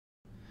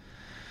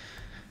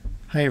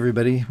Hi,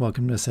 everybody.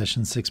 Welcome to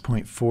session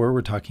 6.4.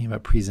 We're talking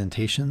about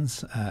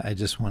presentations. I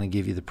just want to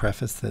give you the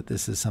preface that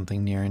this is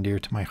something near and dear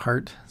to my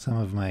heart. Some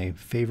of my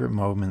favorite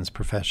moments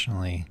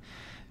professionally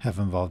have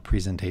involved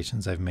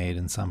presentations I've made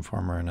in some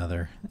form or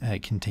another.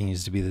 It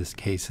continues to be this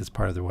case as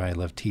part of the way I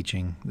love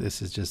teaching.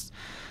 This is just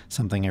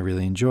something I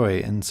really enjoy.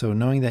 And so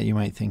knowing that you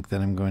might think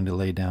that I'm going to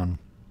lay down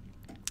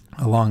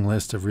a long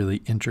list of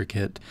really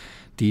intricate,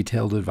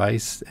 detailed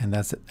advice, and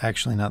that's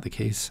actually not the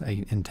case.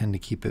 I intend to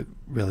keep it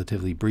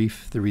relatively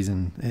brief. The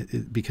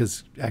reason,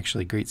 because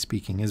actually great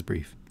speaking is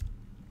brief.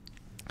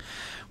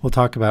 We'll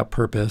talk about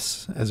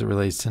purpose as it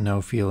relates to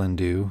know, feel, and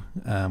do.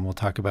 We'll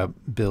talk about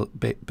Bill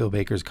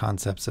Baker's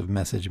concepts of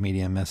message,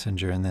 media,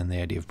 messenger, and then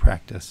the idea of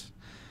practice.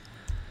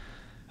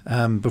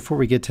 Before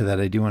we get to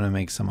that, I do want to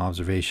make some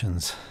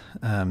observations.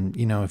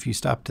 If you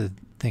stop to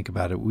think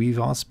about it, we've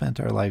all spent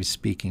our lives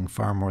speaking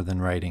far more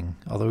than writing.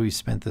 Although we've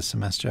spent the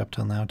semester up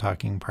till now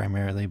talking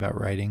primarily about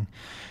writing,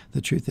 the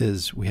truth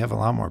is we have a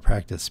lot more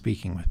practice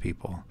speaking with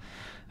people.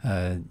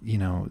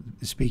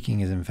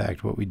 Speaking is in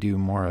fact what we do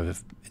more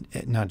of,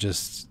 not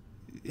just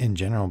in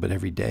general, but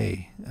every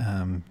day.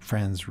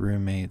 Friends,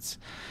 roommates,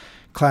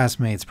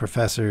 classmates,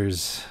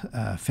 professors,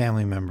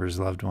 family members,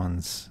 loved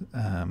ones,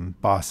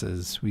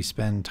 bosses. We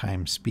spend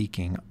time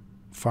speaking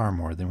far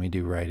more than we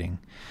do writing.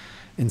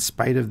 In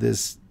spite of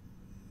this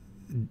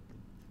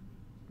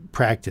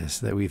practice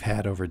that we've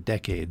had over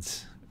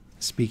decades,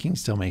 speaking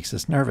still makes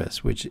us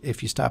nervous, which,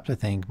 if you stop to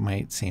think,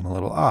 might seem a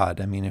little odd.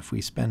 I mean, if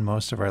we spend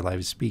most of our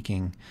lives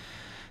speaking,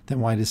 then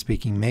why does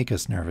speaking make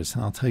us nervous?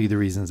 And I'll tell you the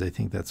reasons I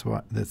think that's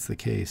the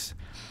case.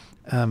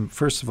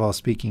 First of all,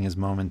 speaking is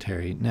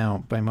momentary.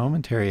 Now, by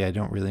momentary, I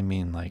don't really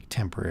mean like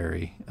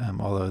temporary,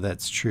 although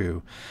that's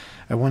true.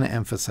 I want to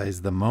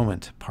emphasize the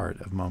moment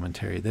part of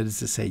momentary. That is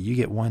to say, you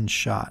get one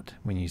shot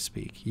when you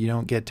speak. You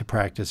don't get to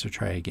practice or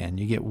try again.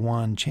 You get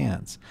one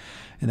chance.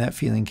 And that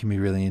feeling can be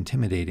really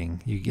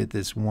intimidating. You get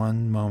this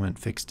one moment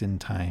fixed in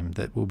time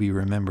that will be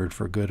remembered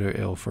for good or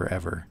ill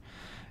forever.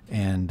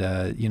 And,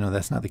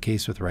 that's not the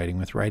case with writing.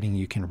 With writing,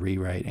 you can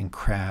rewrite and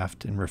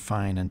craft and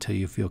refine until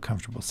you feel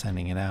comfortable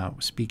sending it out.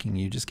 With speaking,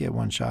 you just get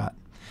one shot.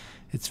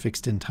 It's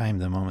fixed in time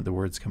the moment the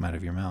words come out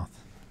of your mouth.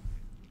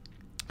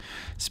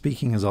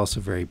 Speaking is also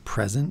very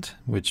present,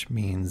 which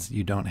means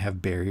you don't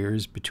have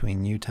barriers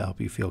between you to help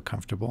you feel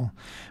comfortable.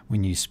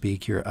 When you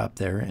speak, you're up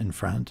there in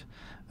front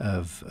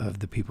of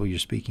the people you're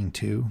speaking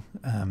to.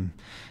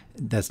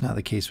 That's not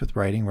the case with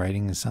writing.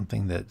 Writing is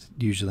something that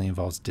usually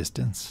involves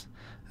distance.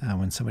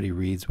 When somebody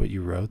reads what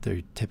you wrote,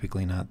 they're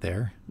typically not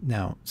there.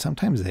 Now,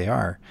 sometimes they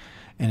are.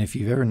 And if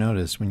you've ever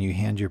noticed, when you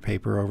hand your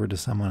paper over to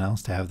someone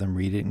else to have them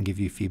read it and give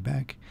you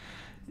feedback,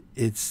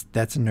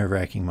 that's a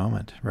nerve-wracking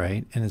moment,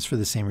 right? And it's for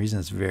the same reason.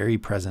 It's very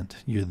present.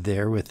 You're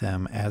there with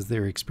them as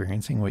they're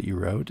experiencing what you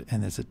wrote,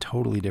 and it's a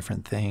totally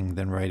different thing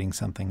than writing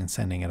something and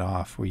sending it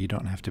off, where you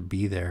don't have to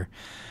be there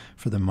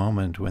for the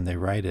moment when they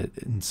write it.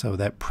 And so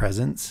that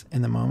presence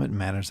in the moment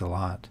matters a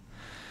lot.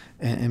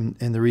 And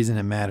the reason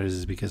it matters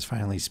is because,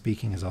 finally,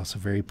 speaking is also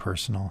very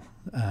personal.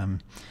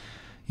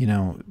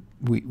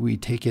 We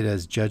take it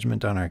as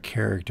judgment on our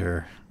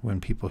character when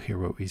people hear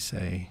what we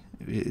say.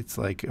 It's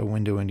like a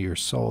window into your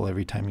soul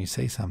every time you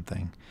say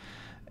something.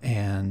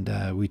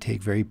 And we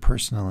take very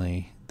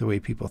personally the way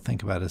people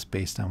think about us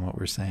based on what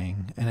we're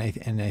saying. And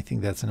I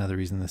think that's another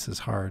reason this is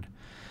hard.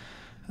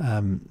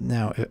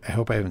 Now, I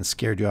hope I haven't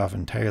scared you off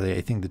entirely.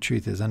 I think the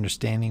truth is,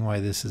 understanding why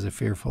this is a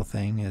fearful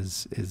thing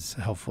is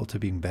helpful to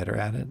being better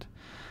at it.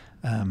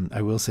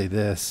 I will say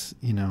this,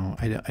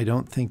 I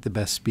don't think the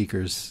best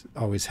speakers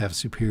always have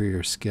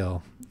superior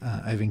skill.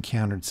 I've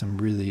encountered some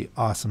really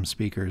awesome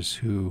speakers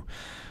who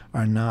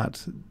are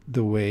not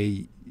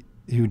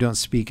who don't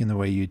speak in the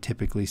way you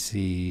typically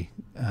see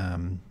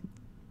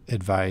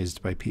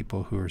advised by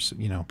people who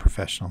are,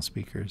 professional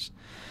speakers.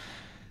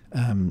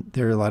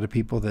 There are a lot of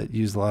people that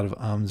use a lot of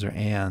ums or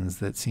ands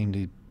that seem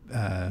to,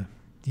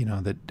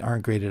 that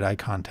aren't great at eye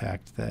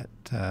contact, that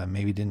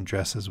maybe didn't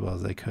dress as well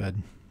as they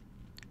could.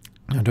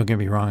 Now, don't get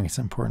me wrong, it's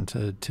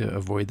important to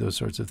avoid those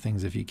sorts of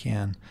things if you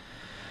can.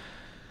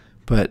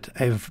 But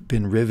I've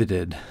been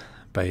riveted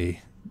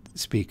by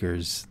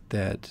speakers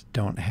that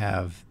don't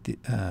have the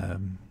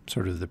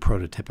sort of the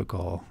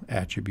prototypical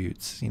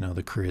attributes,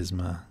 the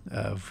charisma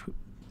of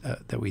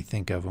that we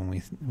think of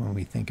when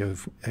we think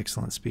of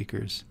excellent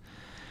speakers.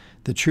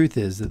 The truth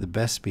is that the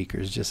best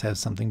speakers just have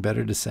something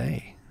better to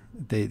say.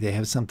 They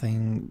have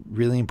something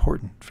really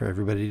important for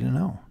everybody to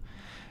know.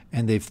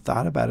 And they've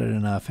thought about it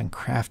enough and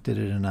crafted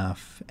it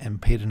enough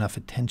and paid enough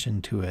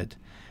attention to it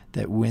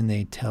that when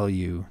they tell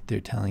you, they're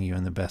telling you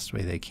in the best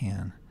way they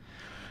can.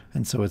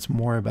 And so it's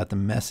more about the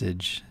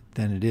message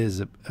than it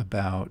is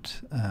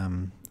about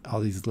all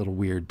these little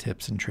weird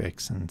tips and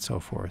tricks and so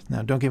forth.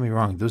 Now, don't get me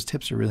wrong. Those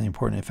tips are really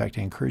important. In fact,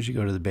 I encourage you to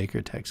go to the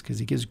Baker text because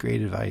he gives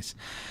great advice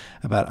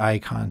about eye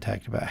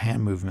contact, about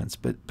hand movements.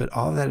 But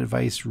all of that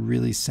advice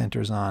really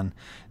centers on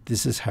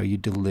this is how you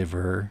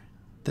deliver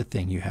the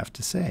thing you have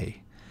to say.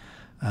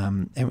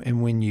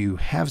 And when you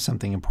have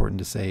something important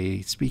to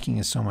say, speaking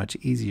is so much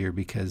easier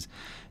because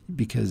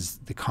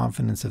the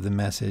confidence of the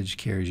message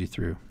carries you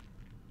through.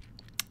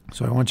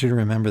 So I want you to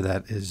remember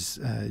that as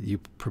you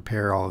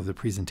prepare all of the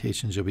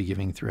presentations you'll be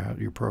giving throughout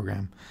your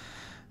program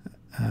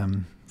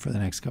for the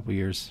next couple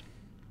years.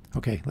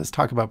 Okay, let's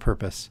talk about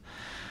purpose.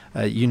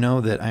 You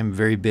know that I'm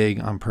very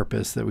big on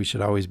purpose, that we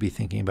should always be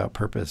thinking about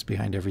purpose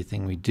behind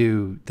everything we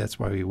do. That's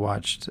why we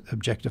watched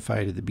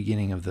Objectified at the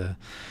beginning of the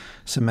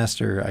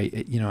semester.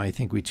 I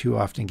think we too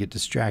often get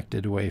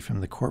distracted away from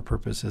the core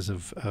purposes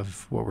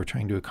of what we're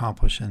trying to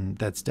accomplish, and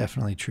that's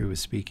definitely true with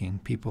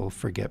speaking. People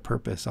forget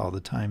purpose all the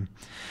time.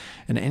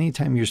 And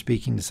anytime you're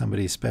speaking to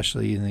somebody,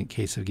 especially in the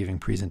case of giving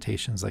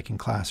presentations like in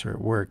class or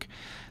at work,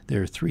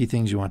 there are three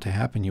things you want to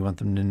happen. You want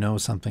them to know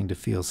something, to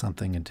feel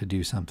something, and to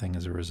do something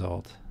as a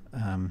result.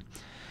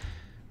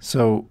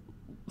 So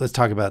let's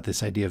talk about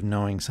this idea of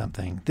knowing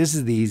something. This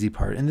is the easy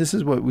part, and this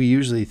is what we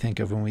usually think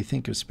of when we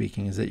think of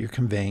speaking, is that you're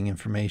conveying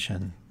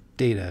information,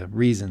 data,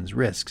 reasons,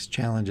 risks,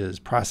 challenges,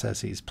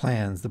 processes,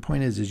 plans. The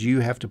point is you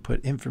have to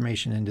put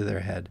information into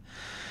their head.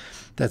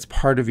 That's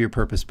part of your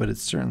purpose, but it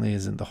certainly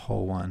isn't the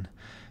whole one.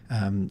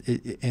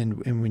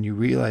 And when you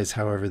realize,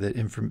 however,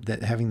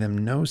 that having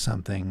them know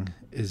something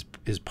is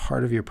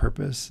part of your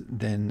purpose,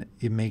 then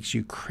it makes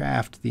you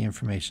craft the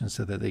information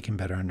so that they can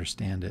better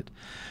understand it.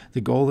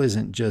 The goal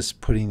isn't just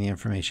putting the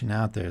information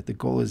out there. The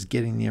goal is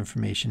getting the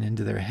information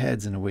into their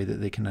heads in a way that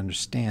they can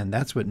understand.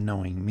 That's what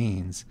knowing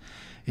means.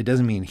 It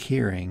doesn't mean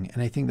hearing.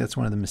 And I think that's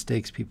one of the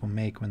mistakes people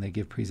make when they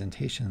give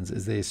presentations,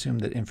 is they assume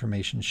that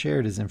information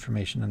shared is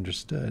information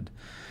understood.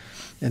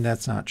 And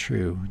that's not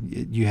true.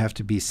 You have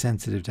to be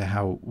sensitive to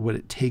what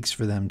it takes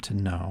for them to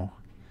know.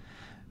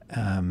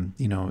 And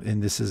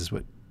this is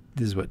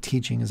what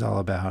teaching is all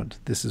about.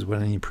 This is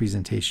what any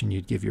presentation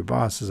you'd give your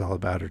boss is all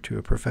about, or to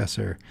a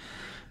professor.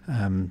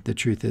 The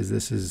truth is,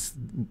 this is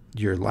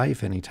your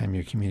life. Anytime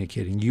you're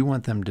communicating, you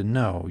want them to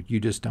know. You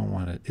just don't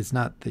want it. It's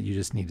not that you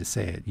just need to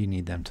say it. You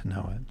need them to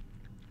know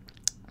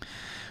it.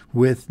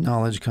 With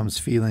knowledge comes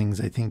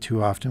feelings. I think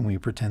too often we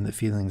pretend that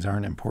feelings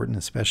aren't important,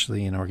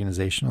 especially in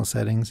organizational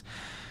settings.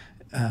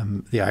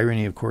 The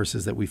irony, of course,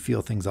 is that we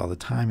feel things all the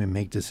time and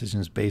make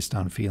decisions based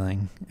on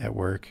feeling at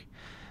work.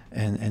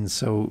 And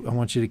so I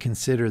want you to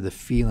consider the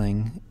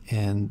feeling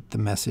and the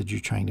message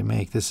you're trying to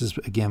make. This is,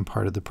 again,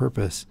 part of the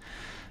purpose.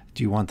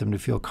 Do you want them to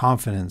feel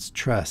confidence,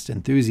 trust,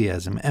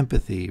 enthusiasm,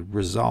 empathy,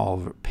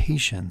 resolve,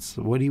 patience?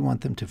 What do you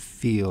want them to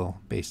feel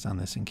based on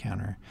this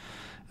encounter?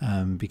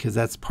 Because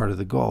that's part of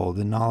the goal.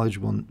 The knowledge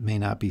may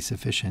not be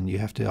sufficient. You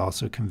have to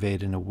also convey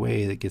it in a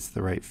way that gets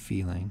the right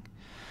feeling.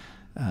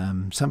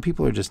 Some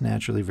people are just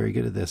naturally very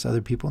good at this.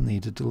 Other people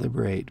need to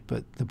deliberate.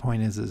 But the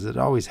point is it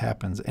always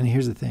happens. And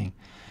here's the thing.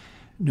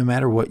 No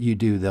matter what you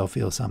do, they'll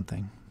feel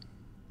something.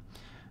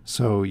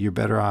 So you're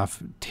better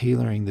off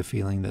tailoring the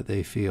feeling that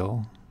they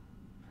feel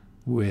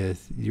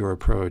with your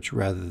approach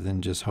rather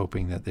than just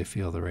hoping that they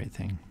feel the right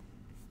thing.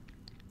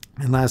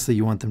 And lastly,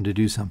 you want them to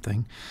do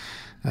something.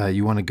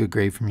 You want a good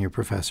grade from your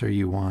professor.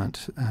 You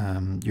want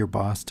your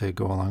boss to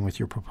go along with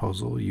your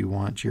proposal. You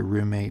want your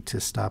roommate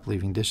to stop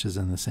leaving dishes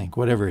in the sink.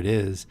 Whatever it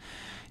is,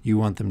 you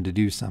want them to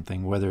do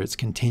something, whether it's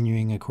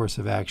continuing a course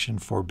of action,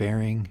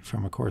 forbearing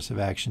from a course of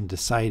action,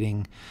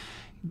 deciding,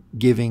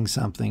 giving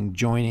something,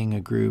 joining a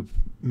group,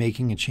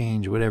 making a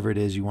change, whatever it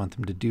is, you want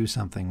them to do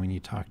something when you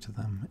talk to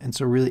them. And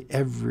so really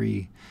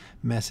every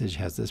message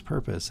has this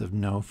purpose of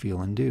know, feel,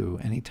 and do.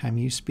 Anytime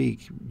you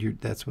speak,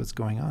 that's what's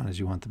going on, is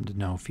you want them to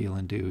know, feel,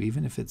 and do.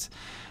 Even if it's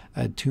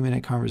a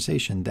 2-minute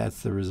conversation,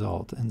 that's the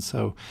result. And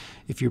so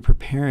if you're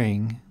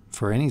preparing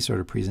for any sort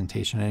of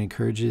presentation, I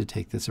encourage you to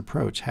take this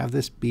approach. Have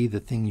this be the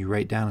thing you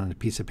write down on a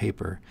piece of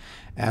paper.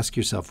 Ask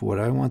yourself, what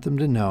do I want them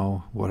to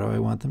know? What do I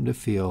want them to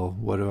feel?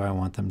 What do I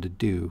want them to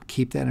do?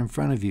 Keep that in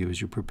front of you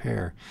as you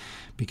prepare,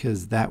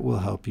 because that will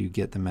help you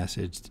get the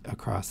message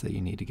across that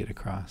you need to get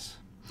across.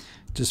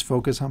 Just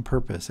focus on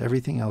purpose.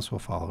 Everything else will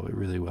follow. It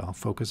really will.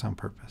 Focus on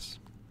purpose.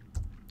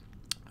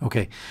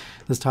 Okay,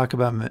 let's talk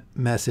about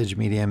message,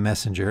 media, and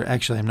messenger.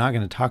 Actually, I'm not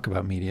going to talk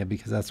about media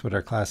because that's what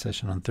our class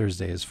session on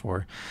Thursday is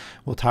for.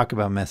 We'll talk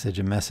about message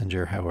and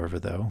messenger, however,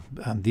 though.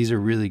 These are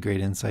really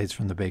great insights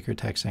from the Baker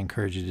text. I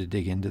encourage you to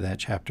dig into that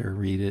chapter,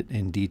 read it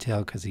in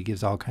detail, because he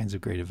gives all kinds of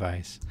great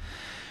advice.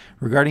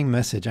 Regarding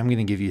message, I'm going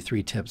to give you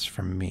 3 tips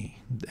from me,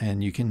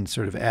 and you can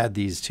sort of add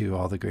these to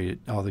all the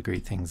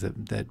great things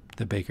that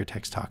the Baker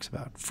text talks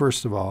about.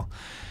 First of all,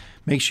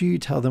 make sure you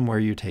tell them where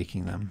you're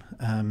taking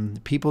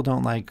them. People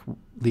don't like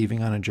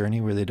leaving on a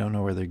journey where they don't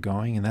know where they're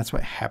going, and that's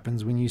what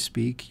happens when you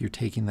speak. You're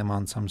taking them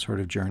on some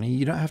sort of journey.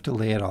 You don't have to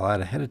lay it all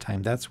out ahead of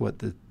time. That's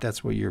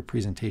what your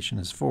presentation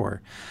is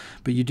for.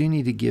 But you do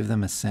need to give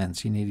them a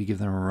sense. You need to give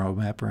them a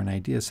roadmap or an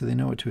idea so they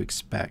know what to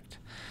expect.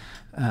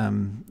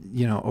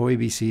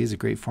 OABC is a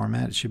great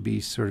format. It should be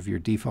sort of your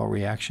default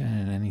reaction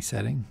in any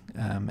setting,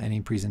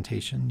 any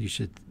presentation. You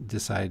should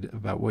decide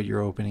about what your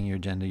opening, your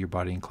agenda, your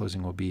body, and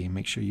closing will be, and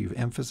make sure you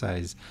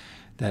emphasize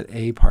that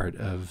A part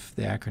of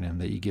the acronym,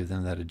 that you give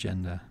them that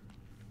agenda.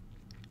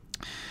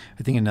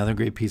 I think another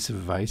great piece of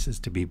advice is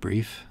to be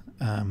brief.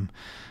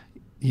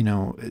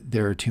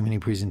 there are too many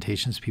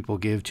presentations people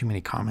give, too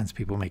many comments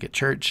people make at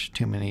church,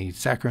 too many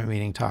sacrament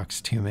meeting talks,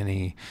 too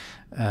many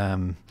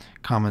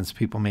comments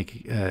people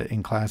make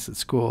in class at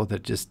school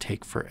that just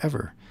take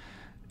forever.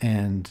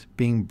 And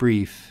being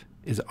brief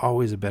is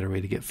always a better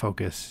way to get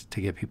focus,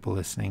 to get people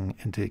listening,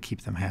 and to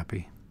keep them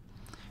happy.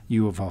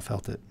 You have all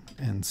felt it.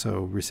 And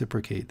so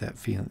reciprocate that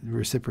feeling,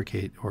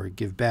 reciprocate or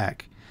give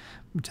back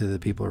to the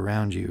people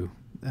around you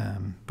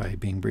by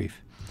being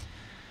brief.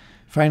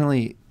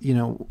 Finally,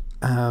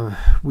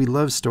 we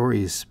love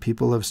stories.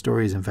 People love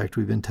stories. In fact,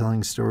 we've been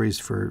telling stories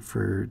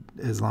for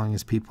as long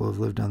as people have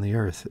lived on the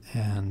earth.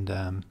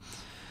 And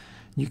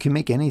you can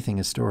make anything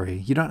a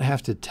story. You don't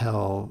have to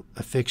tell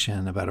a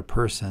fiction about a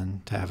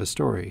person to have a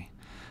story.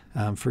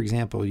 For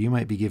example, you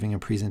might be giving a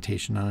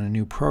presentation on a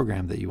new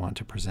program that you want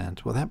to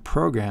present. Well, that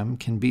program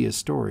can be a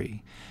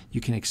story.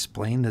 You can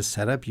explain the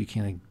setup. You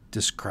can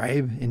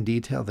describe in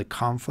detail the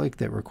conflict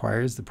that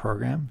requires the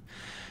program.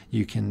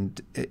 You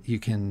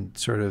can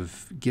sort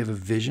of give a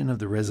vision of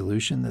the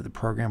resolution that the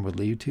program would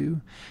lead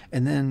to,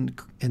 and then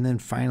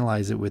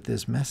finalize it with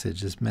this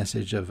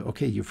message of,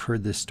 okay, you've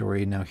heard this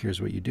story, now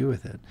here's what you do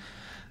with it.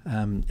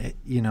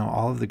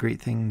 All of the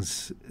great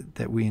things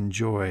that we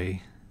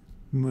enjoy,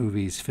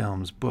 movies,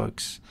 films,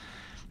 books,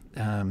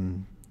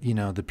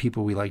 the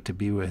people we like to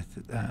be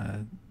with,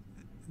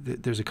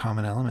 there's a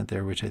common element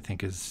there, which I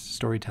think is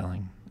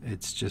storytelling.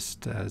 It's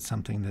just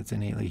something that's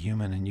innately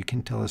human, and you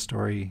can tell a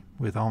story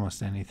with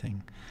almost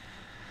anything.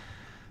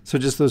 So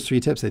just those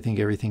 3 tips, I think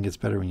everything gets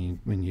better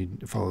when you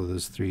follow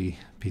those 3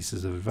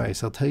 pieces of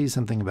advice. I'll tell you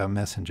something about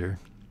Messenger.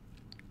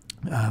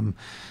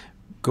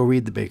 Go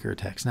read the Baker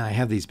text. Now, I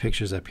have these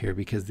pictures up here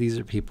because these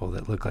are people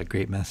that look like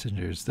great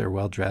messengers. They're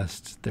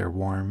well-dressed, they're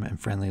warm and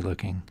friendly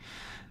looking.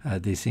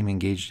 They seem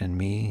engaged in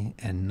me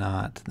and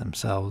not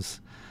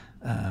themselves.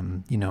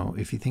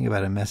 If you think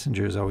about it, a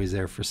messenger is always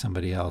there for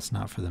somebody else,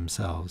 not for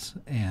themselves.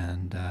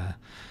 And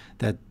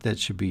that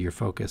should be your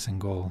focus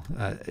and goal.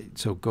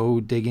 So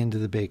go dig into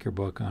the Baker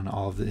book on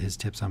all of his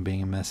tips on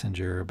being a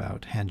messenger,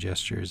 about hand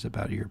gestures,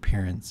 about your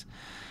appearance.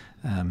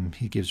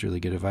 He gives really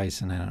good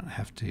advice, and I don't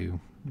have to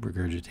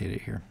regurgitate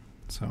it here.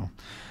 So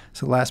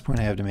the last point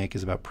I have to make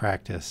is about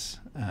practice,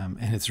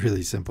 and it's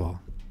really simple.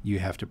 You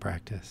have to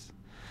practice.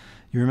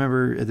 You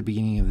remember at the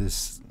beginning of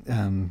this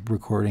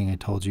recording, I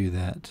told you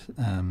that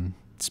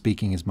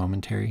speaking is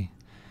momentary.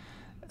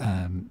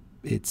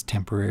 It's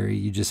temporary.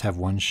 You just have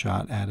one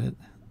shot at it.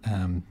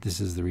 This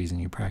is the reason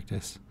you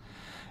practice.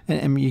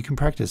 And you can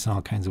practice in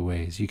all kinds of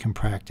ways. You can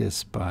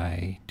practice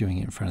by doing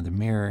it in front of the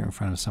mirror, in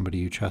front of somebody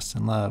you trust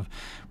and love,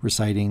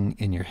 reciting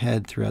in your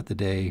head throughout the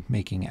day,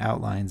 making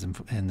outlines,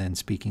 and then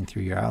speaking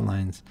through your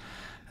outlines.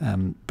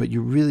 But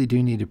you really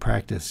do need to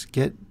practice.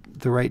 Get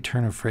the right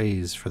turn of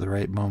phrase for the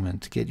right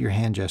moment. Get your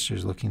hand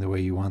gestures looking the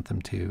way you want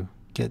them to.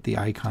 Get the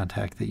eye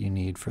contact that you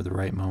need for the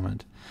right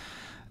moment.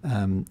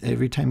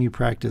 Every time you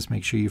practice,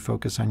 make sure you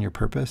focus on your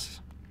purpose.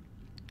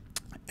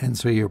 And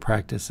so your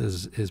practice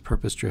is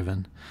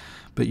purpose-driven.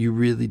 But you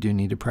really do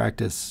need to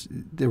practice.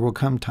 There will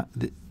come time.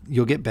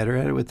 You'll get better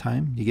at it with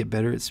time. You get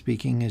better at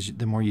speaking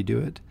the more you do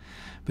it.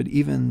 But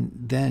even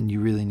then, you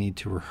really need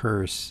to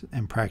rehearse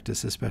and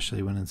practice,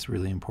 especially when it's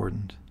really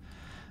important.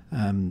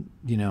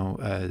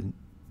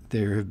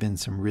 There have been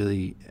some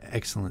really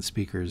excellent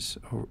speakers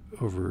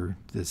over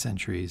the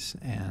centuries,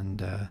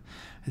 and I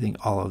think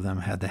all of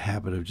them had the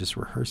habit of just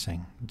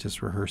rehearsing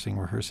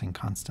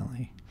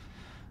constantly.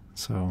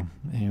 So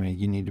anyway,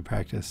 you need to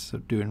practice. So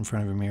do it in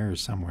front of a mirror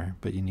somewhere,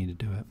 but you need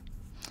to do it.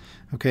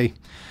 Okay,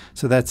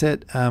 so that's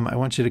it. I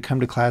want you to come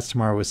to class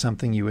tomorrow with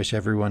something you wish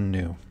everyone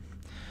knew.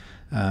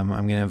 I'm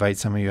going to invite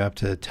some of you up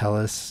to tell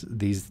us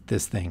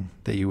this thing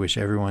that you wish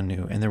everyone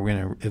knew, and then we're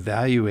going to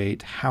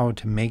evaluate how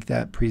to make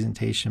that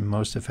presentation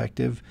most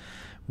effective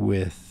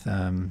with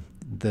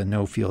the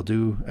know, feel,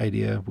 do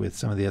idea, with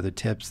some of the other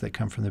tips that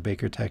come from the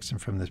Baker text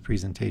and from this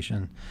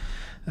presentation.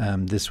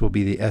 This will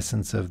be the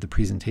essence of the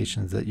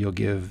presentations that you'll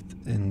give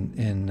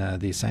in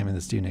the assignment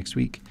that's due next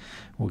week.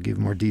 We'll give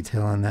more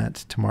detail on that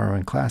tomorrow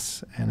in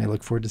class, and I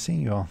look forward to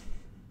seeing you all.